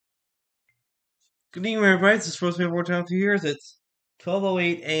Good evening, everybody. This is supposed to be more time for years. It's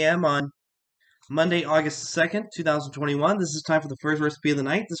 12:08 a.m. on Monday, August 2nd, 2021. This is time for the first recipe of the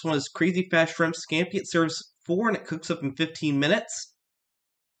night. This one is Crazy Fast Shrimp Scampi. It serves 4 and it cooks up in 15 minutes.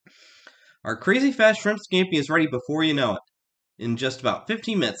 Our Crazy Fast Shrimp Scampi is ready before you know it. In just about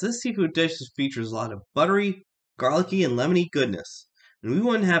 15 minutes, this seafood dish features a lot of buttery, garlicky, and lemony goodness. And we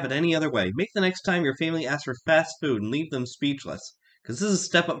wouldn't have it any other way. Make the next time your family asks for fast food and leave them speechless. Because this is a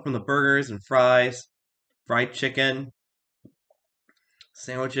step up from the burgers and fries, fried chicken,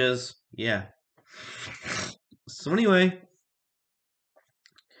 sandwiches. Yeah. So anyway,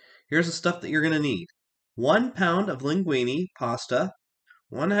 here's the stuff that you're going to need. 1 pound of linguine pasta,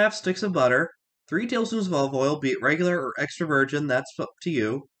 1.5 sticks of butter, 3 tablespoons of olive oil, be it regular or extra virgin, that's up to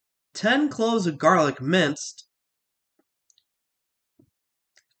you. 10 cloves of garlic minced.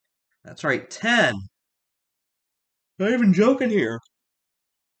 That's right, 10. Not even joking here.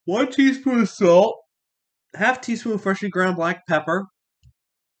 1 teaspoon of salt, half teaspoon of freshly ground black pepper,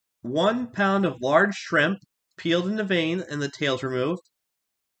 1 pound of large shrimp, peeled in the vein and the tails removed.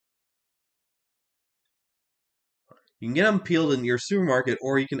 You can get them peeled in your supermarket,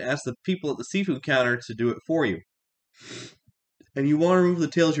 or you can ask the people at the seafood counter to do it for you. And you want to remove the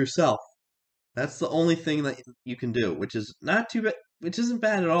tails yourself. That's the only thing that you can do, which is not too bad, which isn't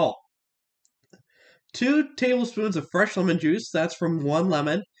bad at all. 2 tablespoons of fresh lemon juice, that's from 1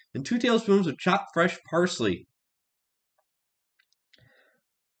 lemon, and 2 tablespoons of chopped fresh parsley.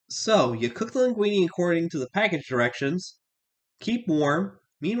 So, you cook the linguine according to the package directions. Keep warm.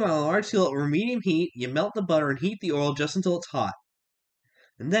 Meanwhile, on a large skillet over medium heat, you melt the butter and heat the oil just until it's hot.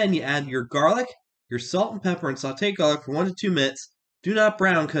 And then you add your garlic, your salt and pepper, and saute garlic for 1 to 2 minutes. Do not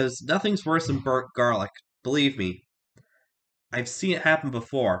brown, because nothing's worse than burnt garlic. Believe me. I've seen it happen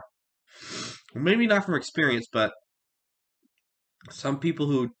before. Well, maybe not from experience, but some people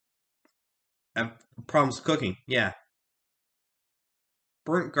who have problems cooking, yeah.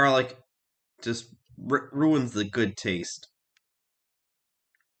 Burnt garlic just ruins the good taste.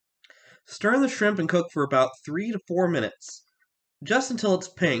 Stir in the shrimp and cook for about 3 to 4 minutes, just until it's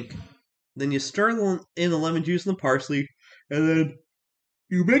pink. Then you stir in the lemon juice and the parsley, and then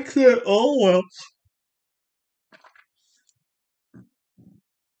you mix it all well.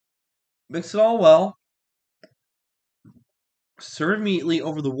 Mix it all well. Serve immediately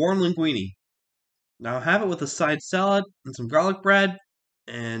over the warm linguine. Now have it with a side salad and some garlic bread,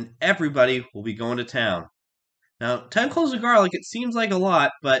 and everybody will be going to town. Now, 10 cloves of garlic, it seems like a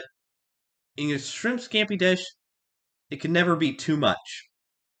lot, but in your shrimp scampi dish, it can never be too much.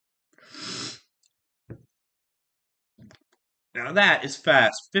 Now that is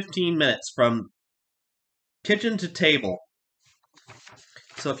fast. 15 minutes from kitchen to table.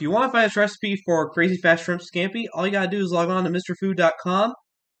 So if you want to find this recipe for Crazy Fast Shrimp Scampi, all you gotta do is log on to MrFood.com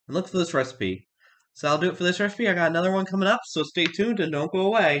and look for this recipe. So that'll do it for this recipe. I got another one coming up, so stay tuned and don't go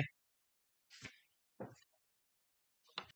away.